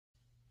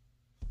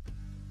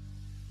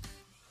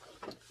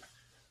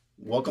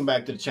Welcome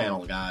back to the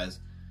channel, guys.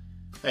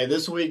 Hey,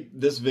 this week,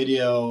 this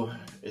video,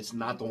 it's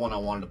not the one I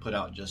wanted to put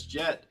out just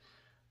yet,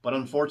 but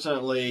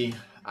unfortunately,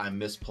 I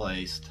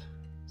misplaced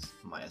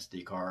my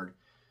SD card.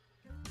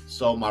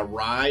 So my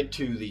ride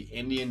to the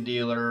Indian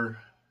dealer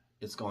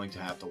is going to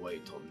have to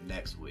wait till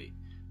next week.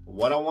 But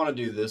what I want to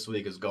do this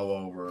week is go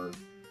over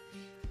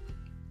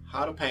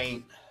how to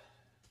paint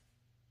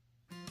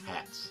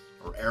hats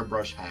or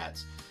airbrush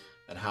hats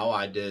and how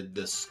I did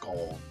this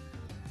skull.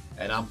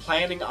 And I'm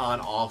planning on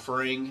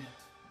offering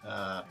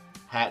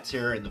hats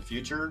here in the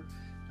future,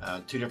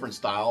 two different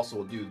styles. So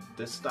we'll do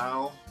this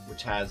style,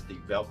 which has the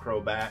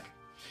Velcro back,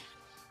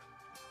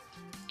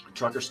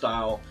 trucker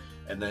style,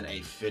 and then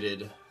a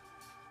fitted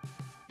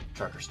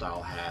trucker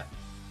style hat.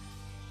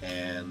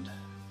 And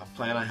I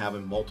plan on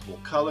having multiple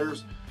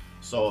colors.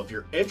 So if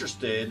you're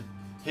interested,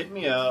 hit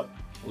me up,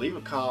 leave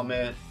a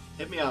comment,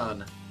 hit me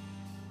on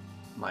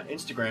my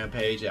Instagram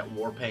page at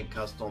Warpaint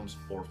Customs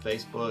or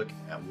Facebook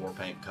at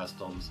Warpaint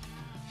Customs,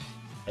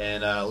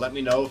 and let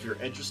me know if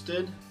you're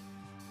interested.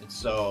 And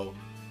so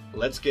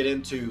let's get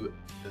into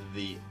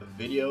the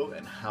video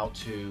and how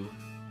to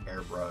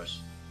airbrush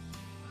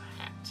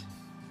a hat.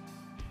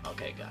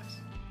 Okay guys,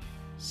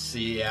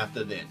 see you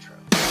after the intro.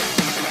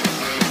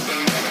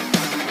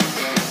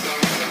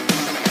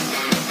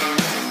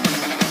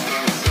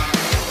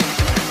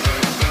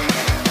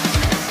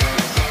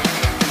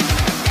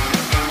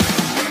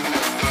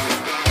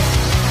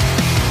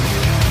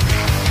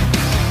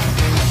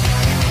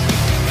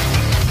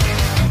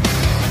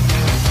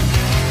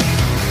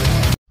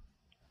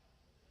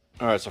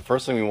 Alright, so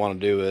first thing we want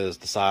to do is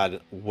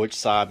decide which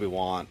side we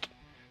want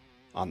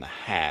on the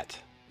hat.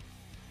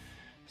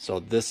 So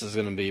this is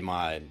going to be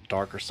my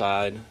darker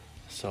side.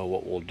 So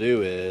what we'll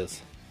do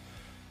is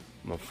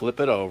I'm going to flip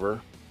it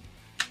over,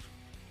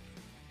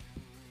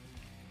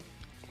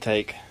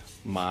 take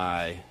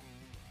my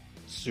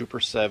Super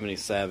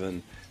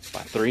 77 by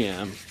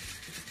 3M,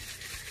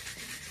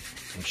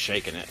 I'm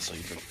shaking it so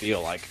you can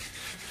feel like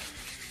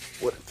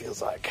what it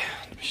feels like.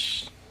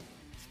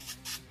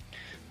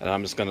 And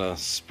I'm just gonna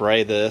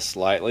spray this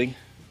lightly.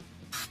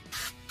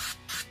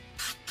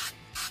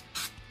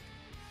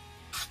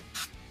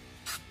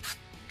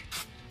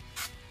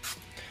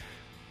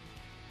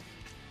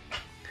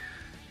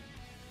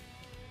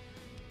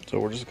 So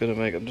we're just gonna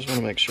make, I'm just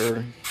gonna make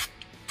sure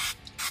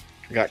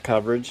we got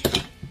coverage.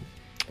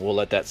 We'll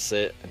let that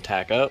sit and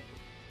tack up,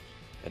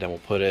 and then we'll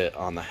put it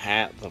on the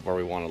hat where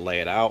we want to lay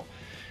it out,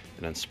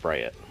 and then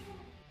spray it.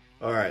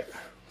 All right,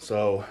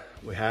 so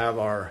we have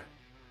our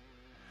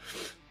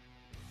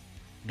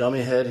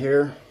dummy head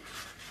here.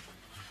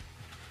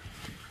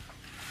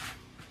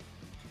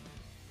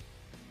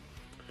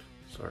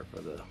 Sorry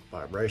for the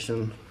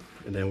vibration.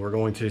 And then we're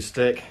going to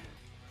stick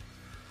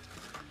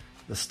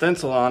the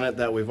stencil on it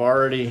that we've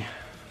already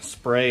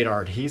sprayed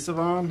our adhesive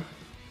on.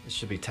 It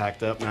should be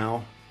tacked up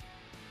now.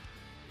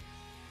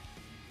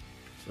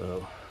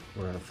 So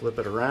we're going to flip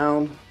it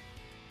around.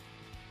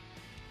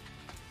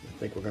 I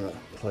think we're going to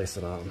place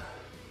it on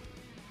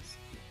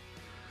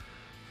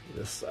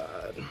this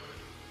side.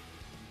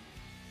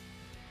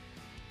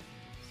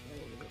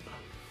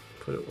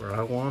 Put it where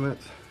I want it.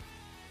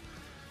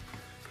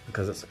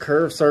 Because it's a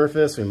curved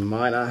surface, we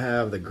might not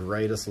have the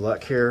greatest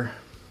luck here,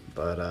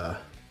 but let's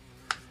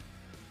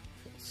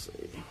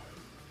see.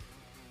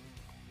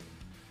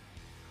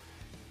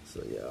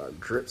 So yeah, our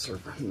drips are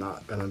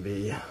not gonna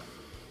be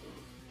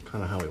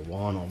kind of how we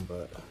want them,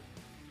 but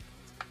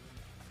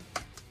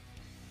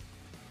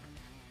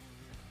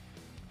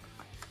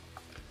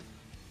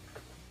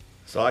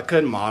so I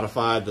could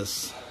modify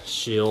this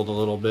shield a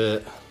little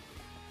bit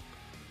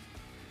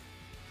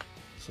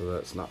so that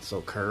it's not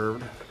so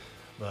curved,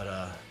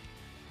 but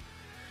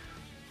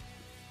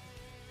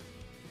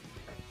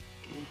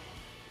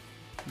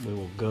we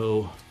will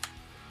go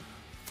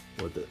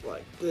with it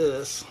like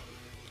this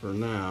for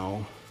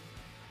now.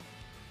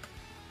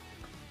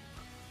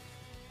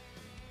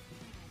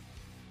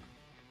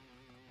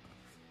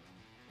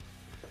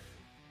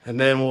 And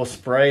then we'll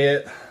spray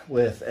it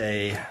with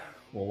a,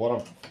 well,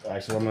 what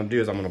I'm gonna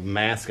do is I'm gonna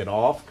mask it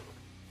off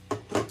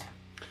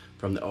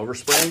from the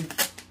overspray.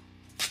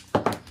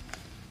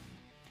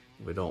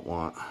 We don't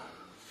want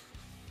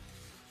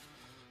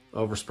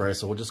overspray,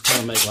 so we'll just kind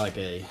of make like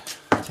a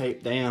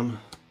tape dam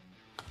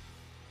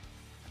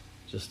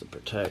just to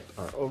protect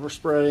our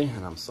overspray.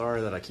 And I'm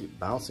sorry that I keep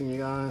bouncing you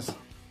guys,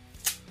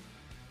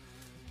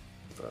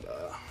 but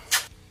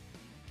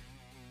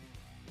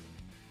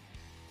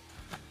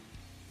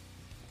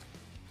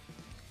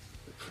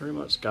we pretty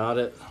much got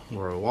it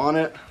where we want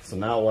it. So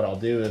now what I'll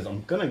do is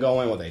I'm gonna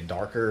go in with a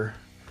darker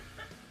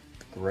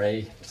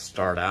gray to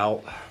start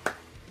out,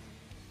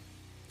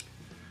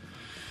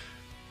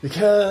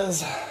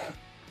 because,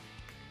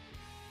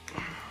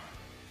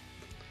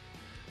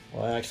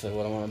 well, actually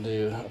what I want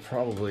to do, I'll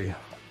probably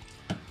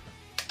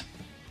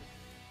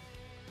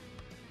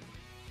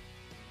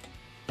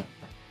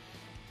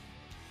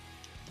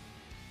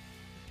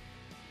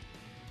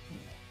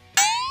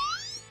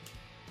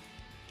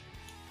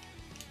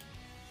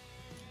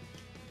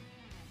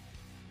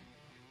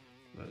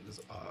That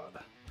is odd.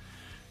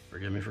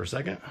 Forgive me for a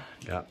second.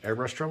 Got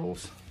airbrush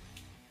troubles.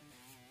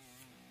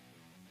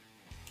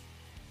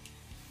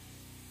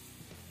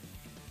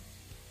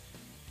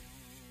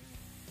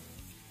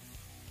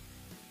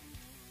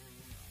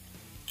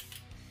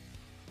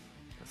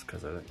 That's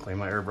because I didn't clean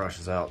my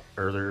airbrushes out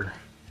earlier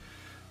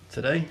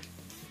today.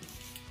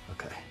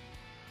 Okay.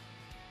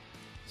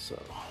 So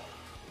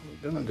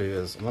what I'm gonna do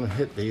is I'm gonna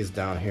hit these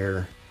down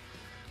here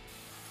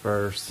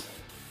first.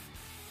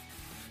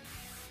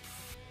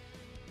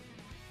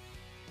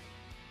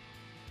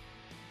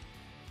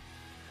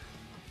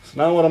 So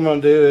now what I'm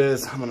gonna do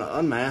is I'm gonna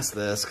unmask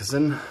this, because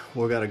then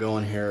we'll gotta go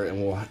in here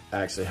and we'll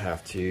actually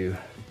have to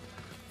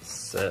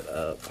set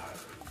up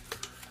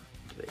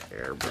the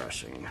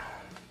airbrushing.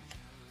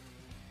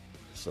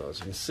 So as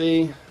you can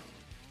see,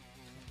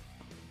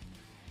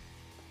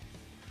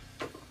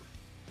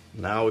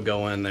 now we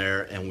go in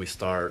there and we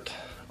start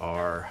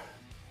the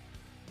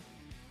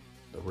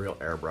real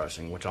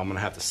airbrushing, which I'm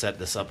gonna have to set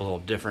this up a little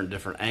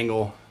different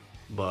angle.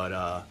 But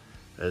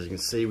as you can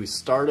see, we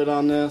started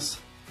on this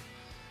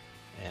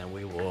and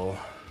we will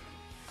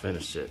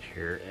finish it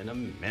here in a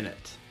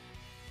minute.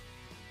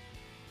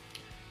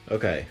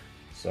 Okay,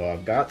 so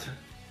I've got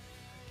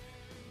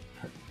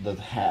the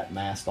hat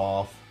masked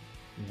off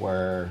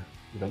where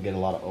you don't get a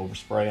lot of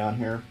overspray on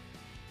here,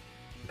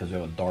 because we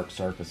have a dark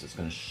surface. It's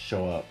going to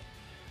show up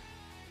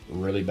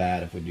really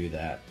bad if we do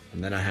that.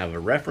 And then I have a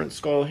reference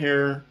skull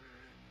here,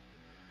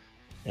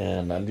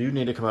 and I do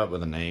need to come up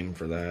with a name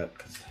for that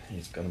because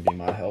he's going to be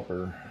my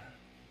helper.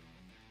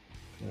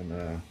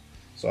 And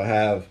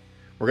so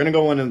we're going to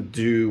go in and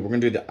we're going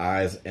to do the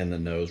eyes and the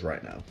nose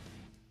right now.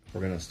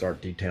 We're going to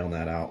start detailing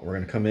that out. We're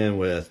going to come in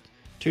with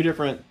 2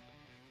 different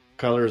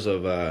colors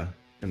of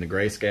in the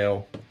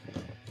grayscale.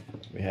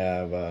 We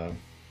have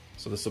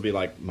so this will be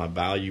like my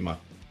value, my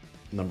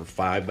number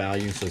 5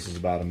 value. So this is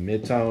about a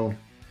mid-tone,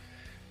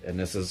 and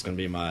this is going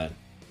to be my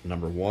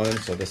number 1.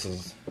 So this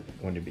is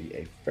going to be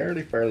a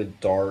fairly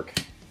dark,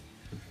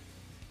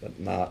 but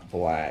not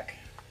black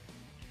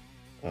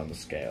on the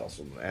scale.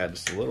 So I'm going to add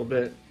just a little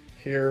bit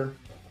here.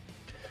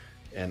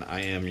 And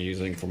I am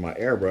using, for my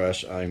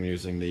airbrush, I'm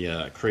using the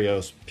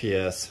Krios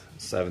PS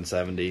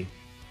 770.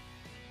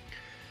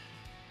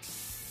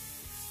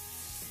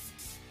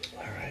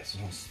 Alright, so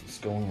let's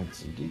go in with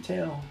some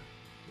detail.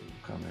 We'll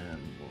come in,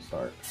 we'll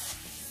start.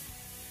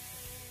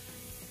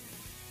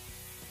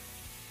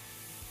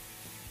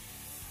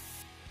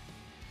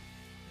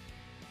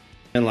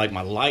 And like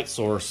my light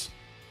source,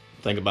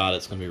 think about it,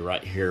 it's going to be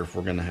right here if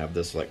we're going to have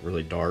this like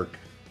really dark.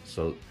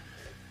 So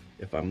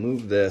if I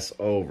move this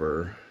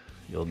over,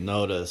 you'll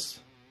notice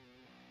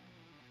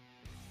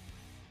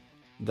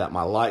that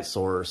my light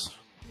source,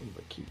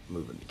 I keep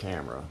moving the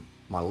camera,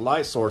 my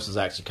light source is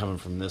actually coming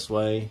from this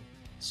way.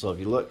 So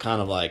if you look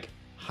kind of like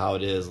how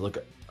it is, look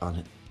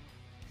on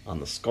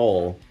the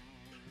skull,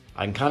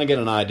 I can kind of get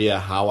an idea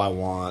how I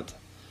want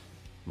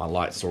my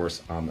light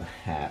source on the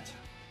hat.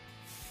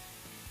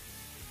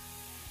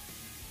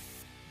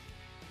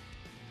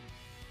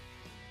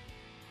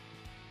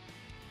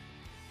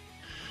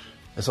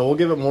 And so we'll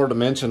give it more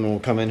dimension when we'll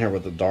come in here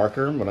with the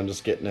darker, but I'm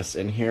just getting this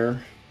in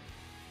here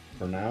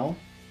for now.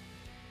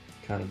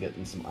 Kind of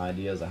getting some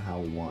ideas of how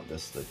we want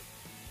this to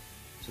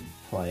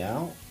play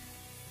out.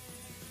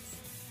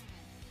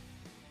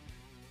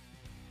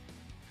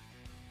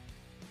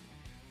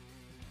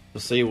 You'll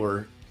see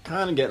we're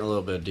kind of getting a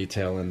little bit of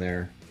detail in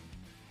there.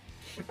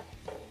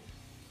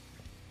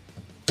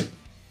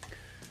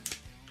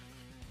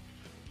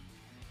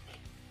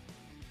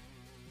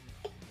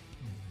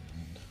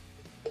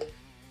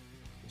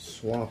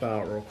 Swap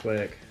out real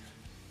quick.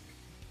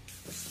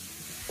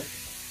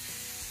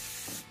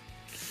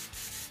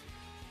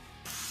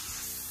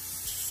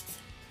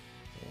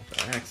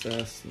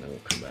 Access, and then we'll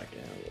come back in.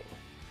 We'll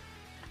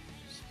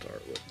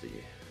start with the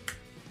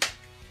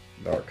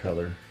dark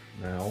color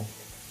now.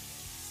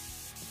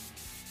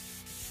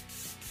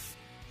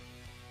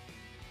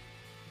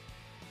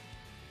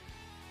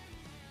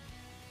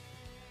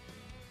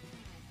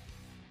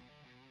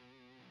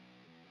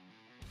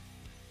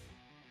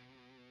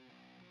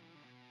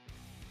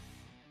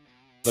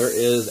 There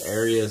is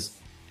areas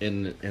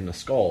in the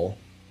skull,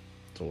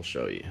 so we'll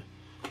show you,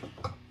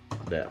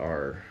 that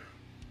are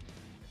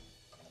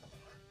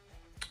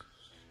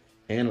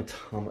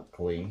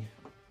anatomically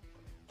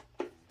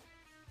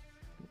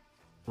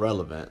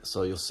relevant.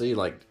 So you'll see,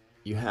 like,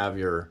 you have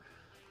your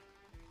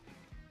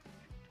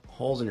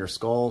holes in your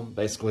skull.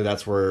 Basically,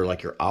 that's where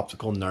like your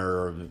optical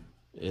nerve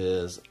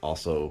is,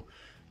 also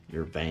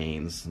your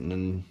veins, and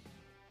then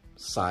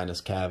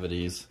sinus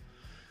cavities.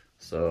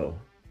 So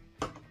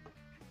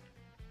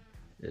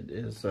it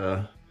is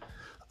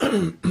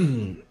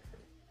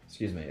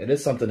excuse me, it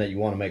is something that you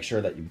want to make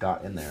sure that you've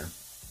got in there.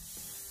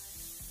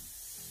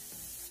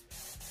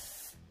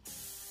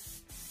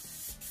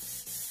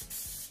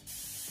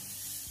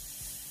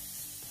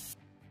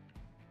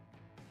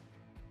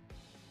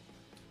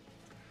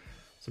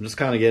 So I'm just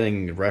kind of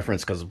getting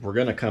reference, because we're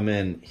going to come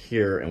in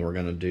here and we're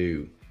going to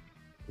do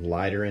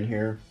lighter in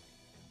here.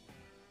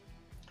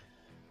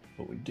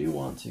 but we do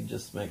want to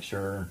just make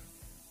sure.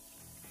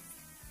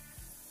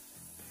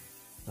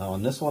 Now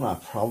on this one, I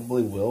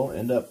probably will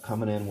end up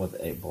coming in with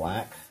a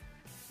black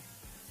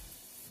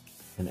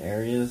in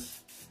areas.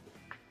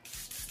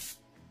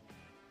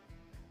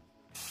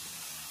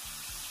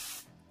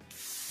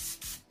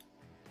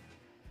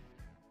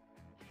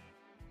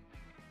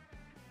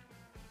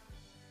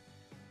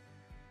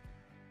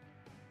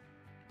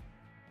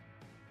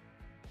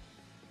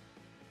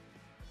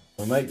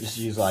 We might just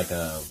use like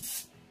a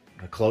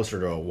closer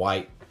to a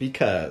white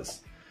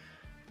because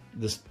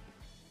the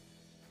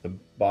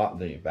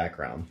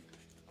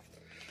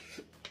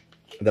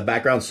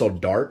background's so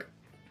dark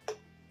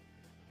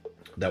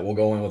that we'll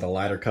go in with a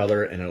lighter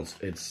color, and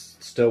it's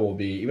still will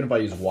be, even if I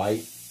use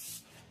white,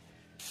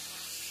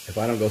 if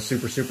I don't go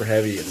super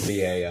heavy, it'll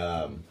be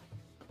a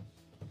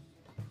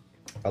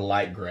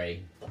light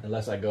gray,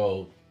 unless I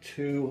go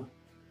too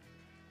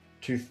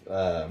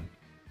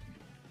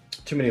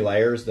many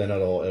layers, then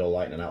it'll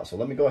lighten it out. So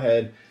let me go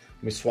ahead,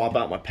 let me swap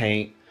out my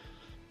paint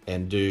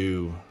and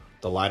do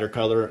the lighter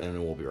color, and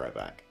then we'll be right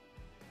back.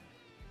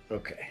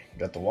 Okay,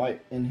 got the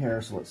white in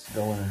here, so let's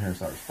go in here and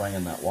start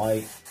spraying that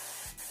white.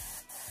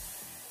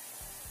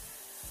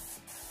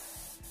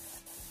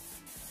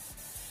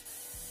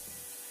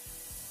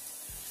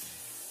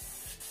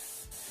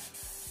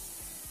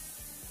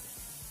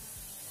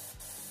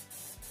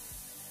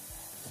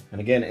 And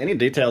again, any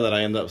detail that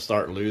I end up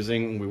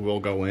losing, we will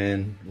go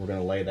in. We're going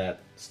to lay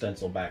that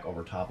stencil back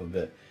over top of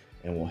it,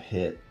 and we'll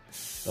hit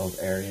those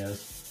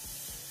areas.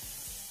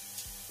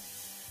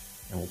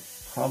 And we'll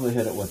probably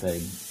hit it with a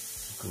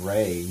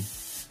gray.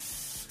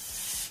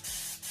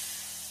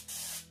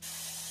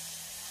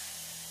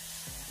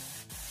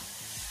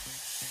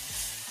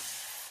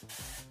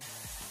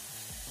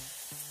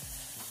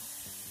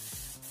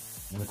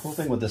 And the cool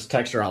thing with this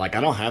texture, I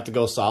don't have to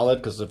go solid,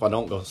 because if I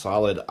don't go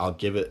solid,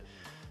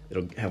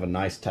 it'll have a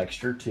nice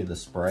texture to the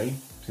spray,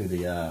 to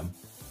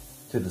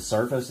the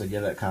surface, to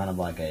give it kind of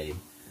like a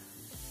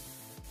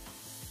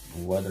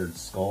weathered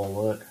skull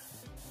look.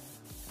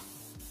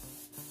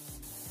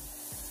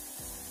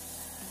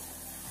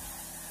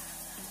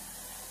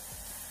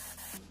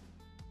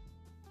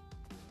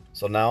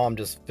 So now I'm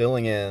just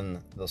filling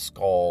in the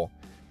skull,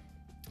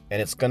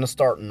 and it's going to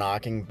start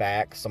knocking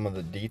back some of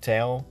the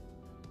detail,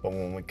 but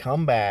when we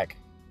come back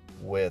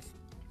with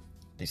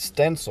the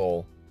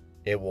stencil,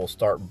 it will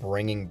start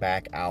bringing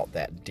back out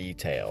that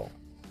detail.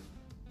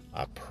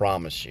 I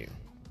promise you.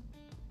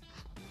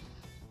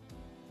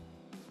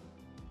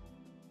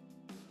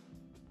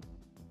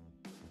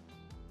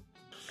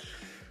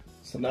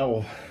 So now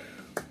we'll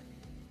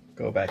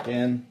go back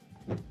in.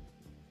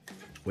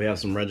 We have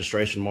some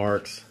registration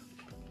marks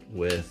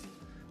with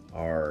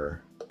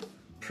our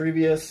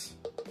previous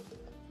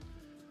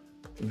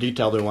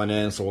detail that went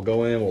in. So we'll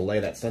go in, we'll lay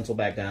that stencil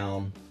back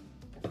down,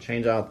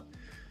 change out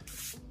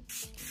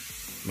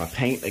my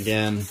paint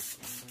again,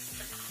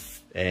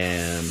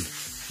 and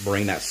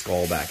bring that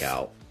skull back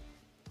out.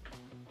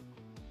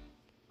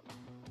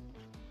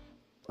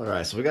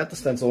 Alright, so we got the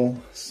stencil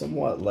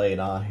somewhat laid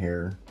on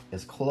here.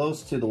 It's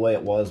close to the way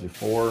it was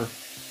before.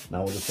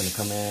 Now we're just going to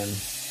come in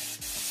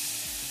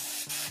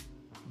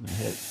and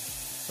hit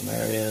some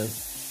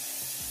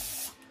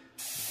areas,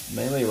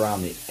 mainly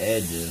around the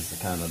edges, to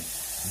kind of,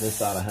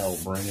 this ought to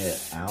help bring it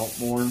out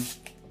more.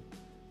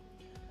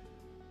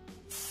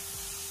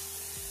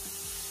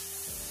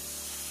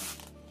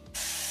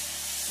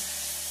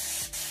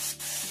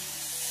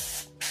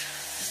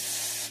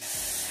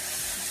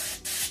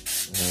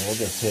 And we'll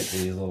just hit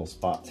these little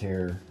spots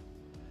here.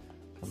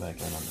 Come back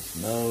in on this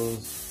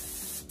nose.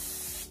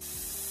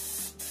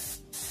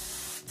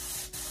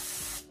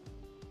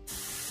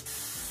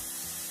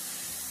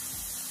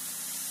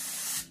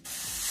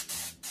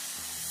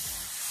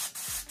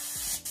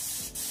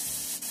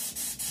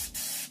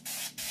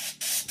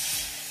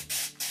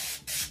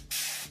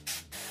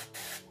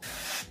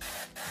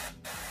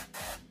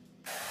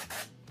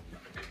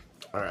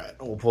 Alright,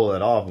 we'll pull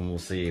it off and we'll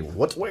see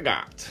what we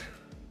got.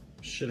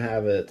 Should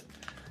have it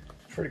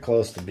pretty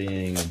close to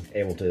being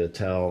able to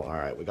tell.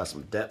 Alright, we got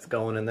some depth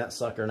going in that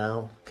sucker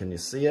now. Can you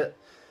see it?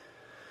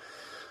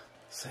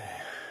 Let's see.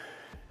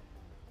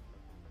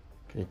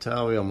 Can you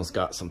tell we almost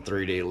got some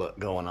 3D look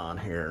going on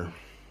here?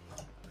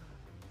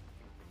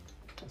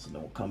 So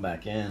then we'll come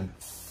back in.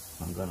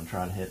 I'm going to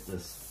try to hit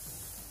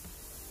this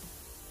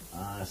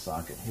eye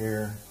socket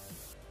here.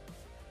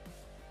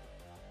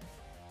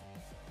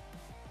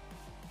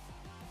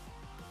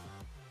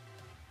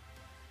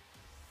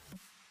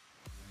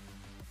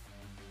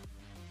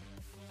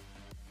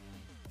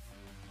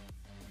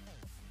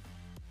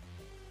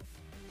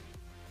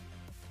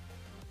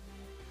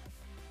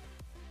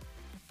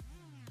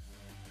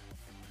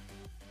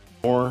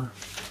 More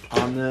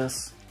on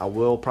this. I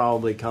will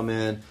probably come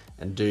in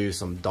and do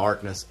some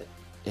darkness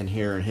in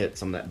here and hit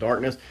some of that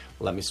darkness.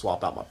 Let me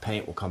swap out my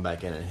paint. We'll come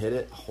back in and hit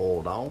it.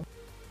 Hold on.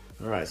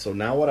 All right, so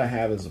now what I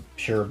have is a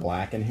pure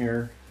black in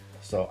here.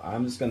 So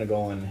I'm just gonna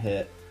go and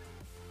hit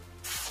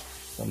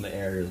some of the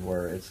areas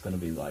where it's gonna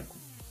be like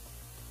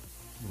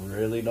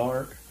really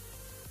dark.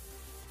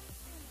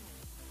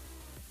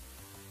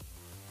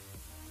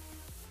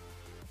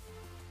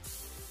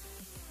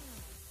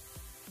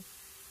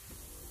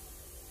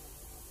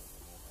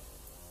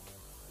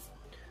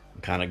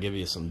 kind of give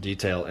you some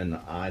detail in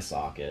the eye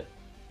socket.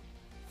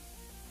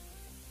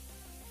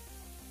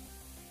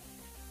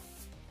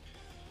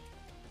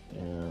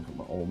 And put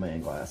my old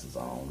man glasses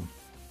on.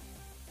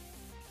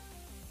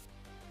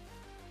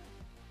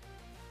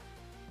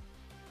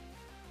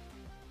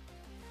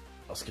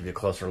 Let's give you a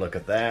closer look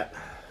at that.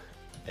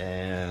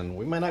 And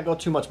we might not go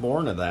too much more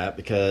into that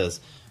because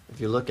if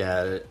you look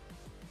at it,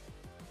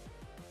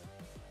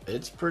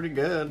 it's pretty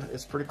good.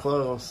 It's pretty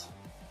close.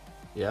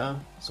 Yeah,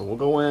 so we'll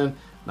go in.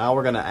 Now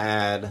we're gonna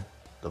add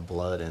the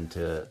blood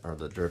into it, or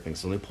the dripping.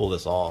 So let me pull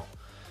this off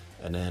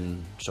and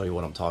then show you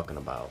what I'm talking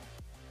about.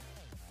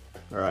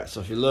 All right,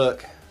 so if you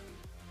look,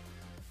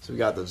 so we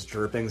got those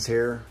drippings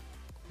here.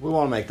 We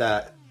wanna make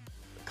that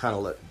kind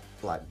of look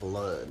like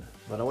blood.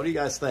 But what do you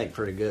guys think?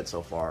 Pretty good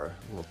so far.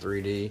 A little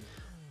 3D.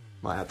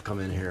 Might have to come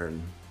in here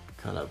and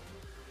kind of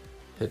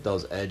hit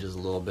those edges a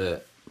little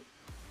bit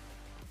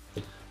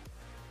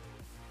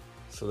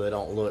so they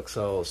don't look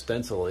so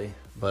stencil-y.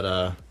 But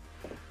all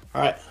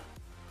right,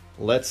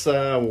 let's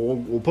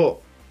we'll put,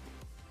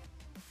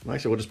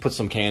 actually we'll just put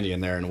some candy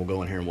in there and we'll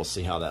go in here and we'll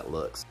see how that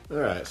looks. All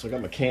right, so I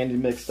got my candy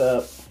mixed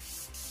up.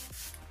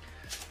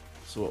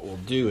 So what we'll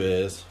do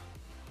is,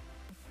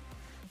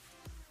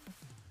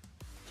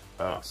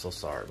 oh, so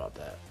sorry about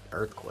that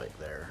earthquake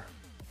there.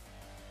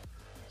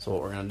 So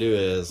what we're gonna do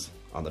is,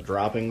 on the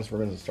droppings, we're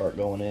gonna start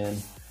going in,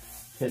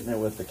 hitting it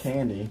with the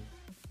candy,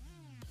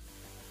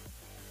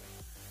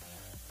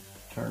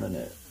 turning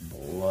it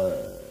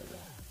blood.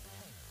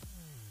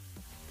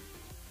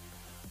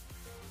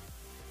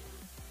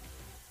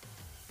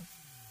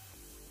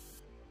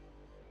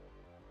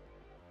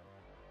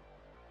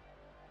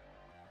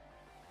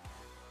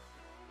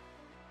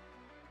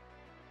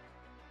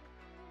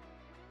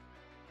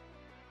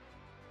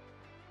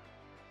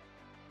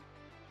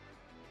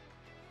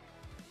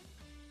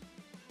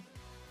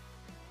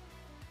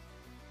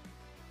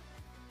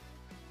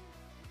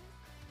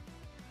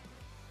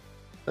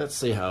 Let's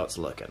see how it's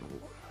looking.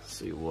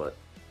 See what,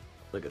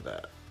 look at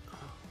that.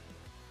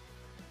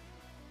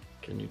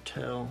 Can you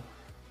tell?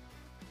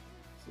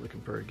 It's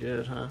looking pretty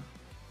good, huh?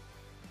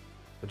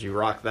 Would you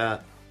rock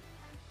that?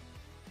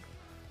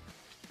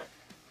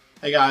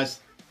 Hey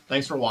guys,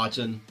 thanks for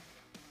watching.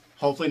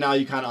 Hopefully now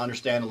you kind of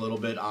understand a little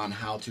bit on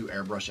how to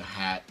airbrush a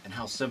hat and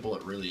how simple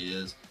it really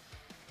is.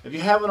 If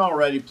you haven't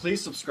already,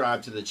 please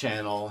subscribe to the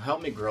channel.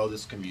 Help me grow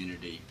this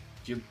community.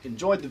 If you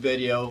enjoyed the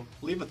video,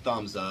 leave a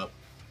thumbs up.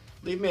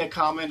 Leave me a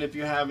comment if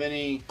you have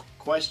any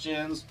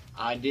questions,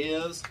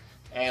 ideas,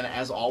 and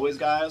as always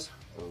guys,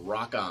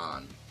 rock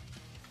on.